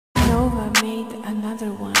made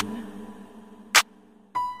another one.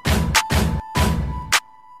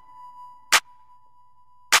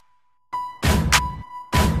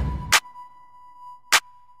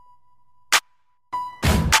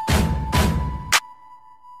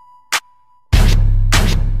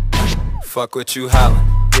 Fuck what you hollin',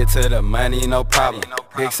 get to the money, no problem.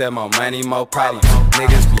 Big said more money, more problems.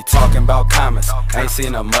 Niggas be talking about commas, ain't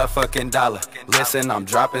seen a motherfucking dollar. Listen, I'm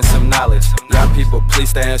dropping some knowledge. Young people,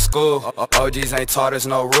 please stay in school. OGs ain't taught us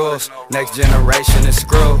no rules. Next generation is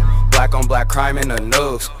screwed. Black on black crime in the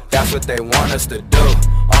news, that's what they want us to do.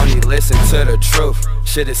 Only listen to the truth,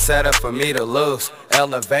 shit is set up for me to lose.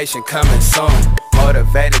 Elevation coming soon,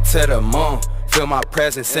 motivated to the moon. Feel my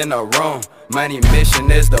presence in the room, money mission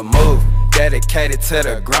is the move. Dedicated to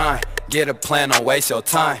the grind, get a plan, don't waste your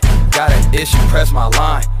time. Got an issue, press my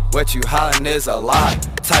line, what you hollin' is a lie.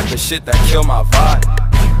 Type of shit that kill my vibe.